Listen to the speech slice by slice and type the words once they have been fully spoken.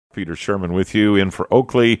Peter Sherman with you in for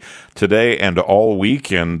Oakley today and all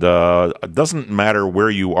week. And it doesn't matter where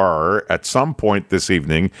you are. At some point this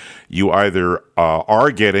evening, you either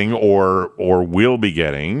are getting or will be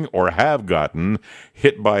getting or have gotten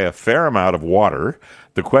hit by a fair amount of water.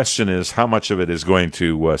 The question is how much of it is going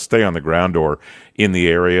to stay on the ground or in the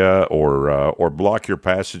area or block your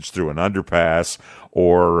passage through an underpass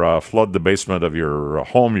or flood the basement of your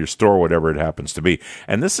home, your store, whatever it happens to be.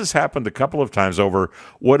 And this has happened a couple of times over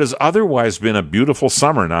what has otherwise been a beautiful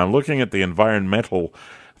summer. Now, I'm looking at the environmental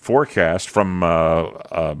forecast from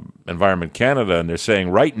Environment Canada, and they're saying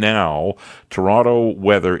right now Toronto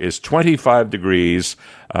weather is 25 degrees,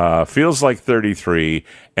 feels like 33,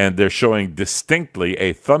 and they're showing distinctly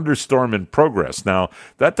a thunderstorm in progress. Now,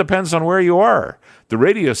 that depends on where you are. The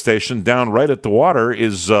radio station down right at the water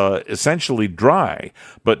is essentially dry,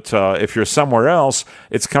 but if you're somewhere else,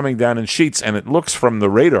 it's coming down in sheets, and it looks from the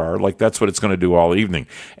radar like that's what it's going to do all evening.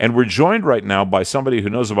 And we're joined right now by somebody who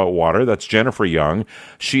knows about water. That's Jennifer Young.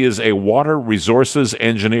 She is a water resources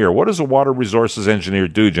engineer. What does a water resources engineer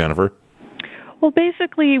do, Jennifer? Well,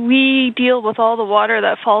 basically, we deal with all the water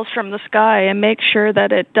that falls from the sky and make sure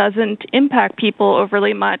that it doesn't impact people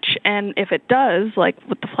overly much. And if it does, like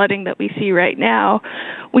with the flooding that we see right now,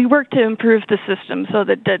 we work to improve the system so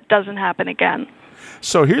that that doesn't happen again.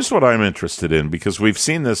 So here's what I'm interested in, because we've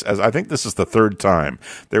seen this as, I think this is the third time.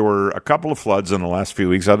 There were a couple of floods in the last few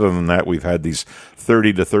weeks. Other than that, we've had these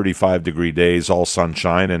 30 to 35 degree days, all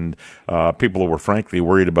sunshine, and people were frankly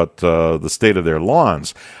worried about the state of their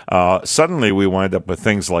lawns. Suddenly we wind up with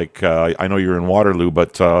things like, I know you're in Waterloo,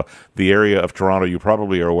 but the area of Toronto you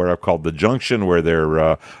probably are aware of called the Junction, where there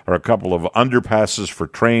are a couple of underpasses for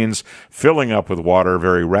trains filling up with water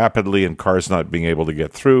very rapidly and cars not being able to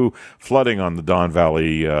get through, flooding on the Don Valley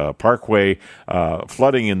Parkway,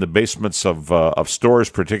 flooding in the basements of stores,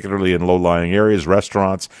 particularly in low-lying areas,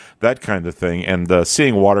 restaurants, that kind of thing, and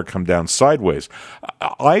seeing water come down sideways.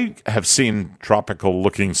 I have seen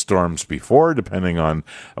tropical-looking storms before, depending on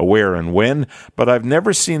where and when, but I've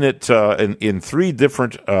never seen it in three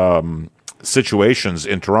different situations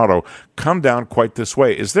in Toronto come down quite this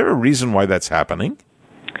way. Is there a reason why that's happening?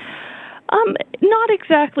 Not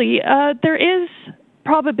exactly. There is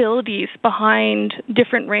probabilities behind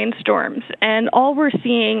different rainstorms, and all we're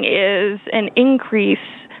seeing is an increase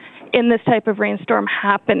in this type of rainstorm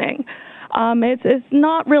happening. It's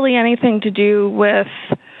not really anything to do with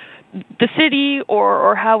the city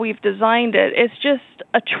or how we've designed it. It's just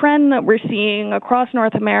a trend that we're seeing across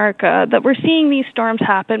North America, that we're seeing these storms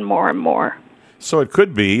happen more and more. So it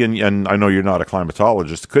could be, and I know you're not a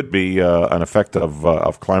climatologist, it could be an effect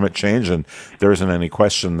of climate change, and there isn't any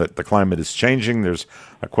question that the climate is changing. There's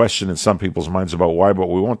a question in some people's minds about why, but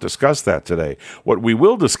we won't discuss that today. What we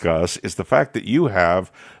will discuss is the fact that you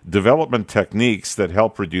have development techniques that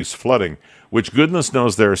help reduce flooding, which goodness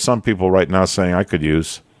knows there are some people right now saying I could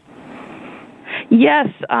use. Yes,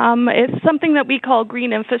 it's something that we call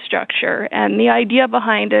green infrastructure, and the idea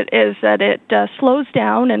behind it is that it slows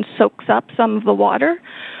down and soaks up some of the water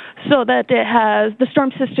so that the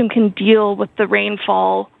storm system can deal with the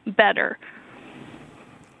rainfall better.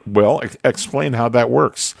 Well, explain how that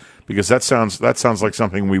works, because that sounds like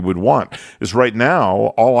something we would want. Is right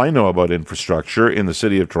now, all I know about infrastructure in the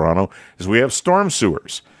city of Toronto is we have storm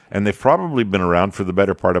sewers. And they've probably been around for the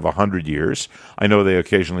better part of 100 years. I know they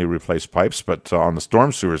occasionally replace pipes, but on the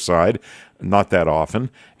storm sewer side, not that often.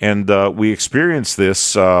 And we experience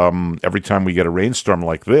this every time we get a rainstorm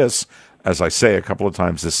like this. As I say, a couple of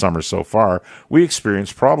times this summer so far, we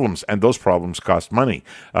experience problems, and those problems cost money.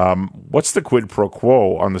 What's the quid pro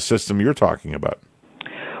quo on the system you're talking about?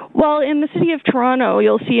 Well, in the city of Toronto,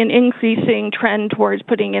 you'll see an increasing trend towards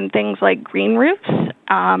putting in things like green roofs,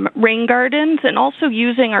 rain gardens, and also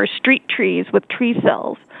using our street trees with tree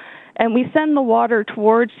cells. And we send the water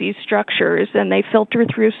towards these structures, and they filter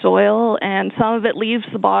through soil, and some of it leaves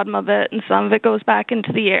the bottom of it, and some of it goes back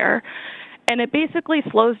into the air. And it basically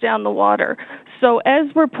slows down the water. So as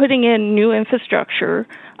we're putting in new infrastructure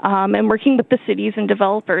and working with the cities and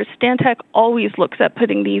developers, Stantec always looks at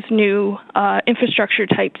putting these new infrastructure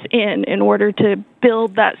types in order to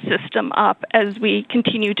build that system up as we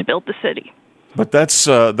continue to build the city. But that's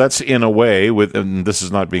in a way, and this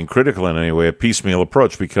is not being critical in any way, a piecemeal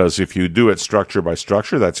approach, because if you do it structure by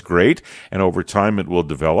structure, that's great, and over time it will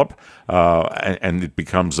develop, and it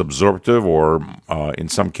becomes absorptive or, in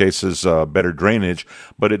some cases, better drainage,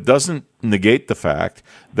 but it doesn't negate the fact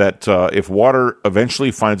that if water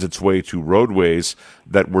eventually finds its way to roadways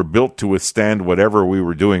that were built to withstand whatever we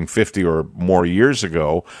were doing 50 or more years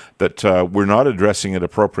ago, that we're not addressing it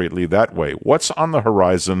appropriately that way. What's on the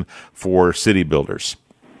horizon for city builders?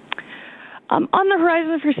 On the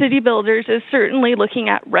horizon for city builders is certainly looking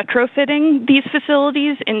at retrofitting these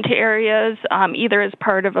facilities into areas, either as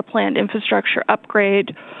part of a planned infrastructure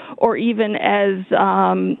upgrade or even as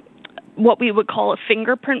what we would call a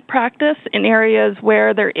fingerprint practice in areas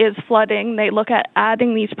where there is flooding. They look at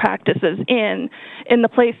adding these practices in the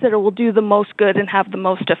place that it will do the most good and have the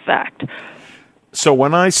most effect. So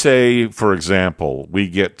when I say, for example, we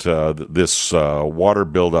get this water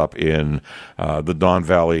buildup in the Don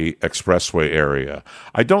Valley Expressway area,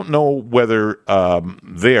 I don't know whether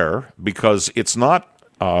there, because it's not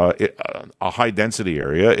a high density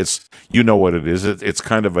area. It's, you know what it is. It's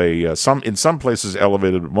kind of a in some places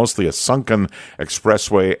elevated, but mostly a sunken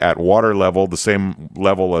expressway at water level, the same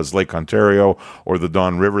level as Lake Ontario or the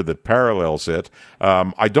Don River that parallels it.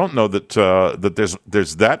 I don't know that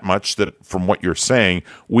there's that much that, from what you're saying,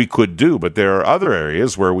 we could do, but there are other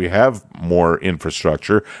areas where we have more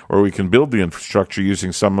infrastructure, where we can build the infrastructure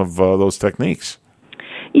using some of those techniques.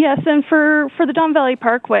 Yes, and for the Don Valley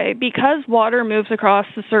Parkway, because water moves across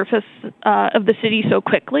the surface of the city so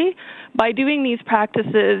quickly, by doing these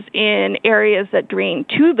practices in areas that drain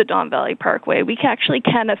to the Don Valley Parkway, we actually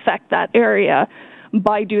can affect that area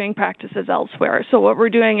by doing practices elsewhere. So what we're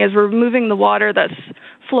doing is we're moving the water that's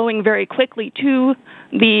flowing very quickly to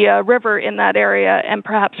the river in that area and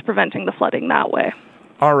perhaps preventing the flooding that way.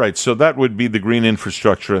 All right, so that would be the green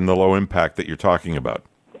infrastructure and the low impact that you're talking about.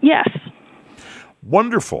 Yes.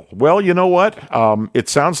 Wonderful. Well, you know what? It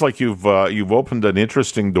sounds like you've opened an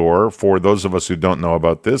interesting door for those of us who don't know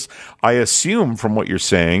about this. I assume from what you're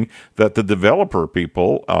saying that the developer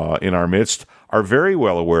people in our midst are very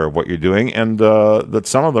well aware of what you're doing, and that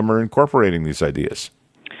some of them are incorporating these ideas.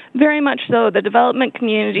 Very much so. The development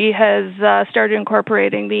community has started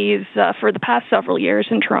incorporating these for the past several years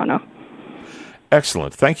in Toronto.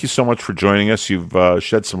 Excellent. Thank you so much for joining us. You've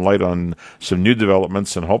shed some light on some new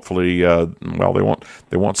developments, and hopefully,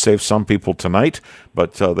 they won't save some people tonight,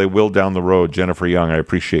 but they will down the road. Jennifer Young, I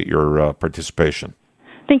appreciate your participation.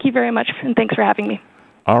 Thank you very much, and thanks for having me.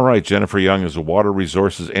 All right, Jennifer Young is a water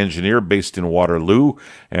resources engineer based in Waterloo,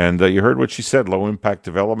 and you heard what she said: low-impact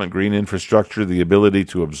development, green infrastructure, the ability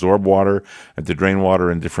to absorb water and to drain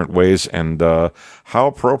water in different ways, and how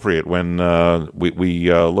appropriate when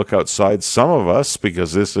we look outside, some of us,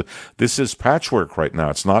 because this is patchwork right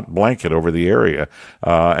now. It's not blanket over the area,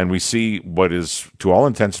 and we see what is, to all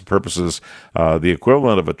intents and purposes, the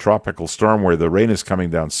equivalent of a tropical storm where the rain is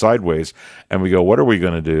coming down sideways, and we go, what are we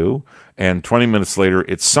going to do? And 20 minutes later,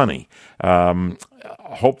 it's sunny.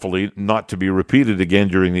 Hopefully not to be repeated again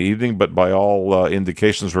during the evening, but by all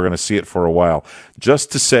indications, we're going to see it for a while.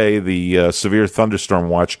 Just to say, the severe thunderstorm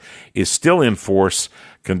watch is still in force.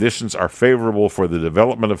 Conditions are favorable for the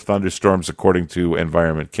development of thunderstorms, according to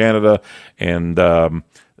Environment Canada, and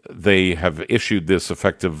they have issued this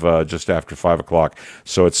effective just after 5 o'clock.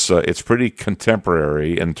 So it's pretty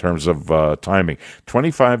contemporary in terms of timing.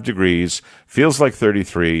 25 degrees, feels like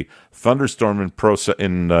 33. Thunderstorm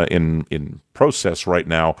in process right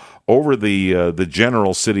now over the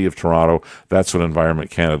general city of Toronto. That's what Environment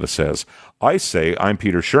Canada says. I say, I'm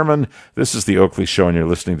Peter Sherman. This is the Oakley Show, and you're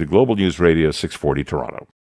listening to Global News Radio 640 Toronto.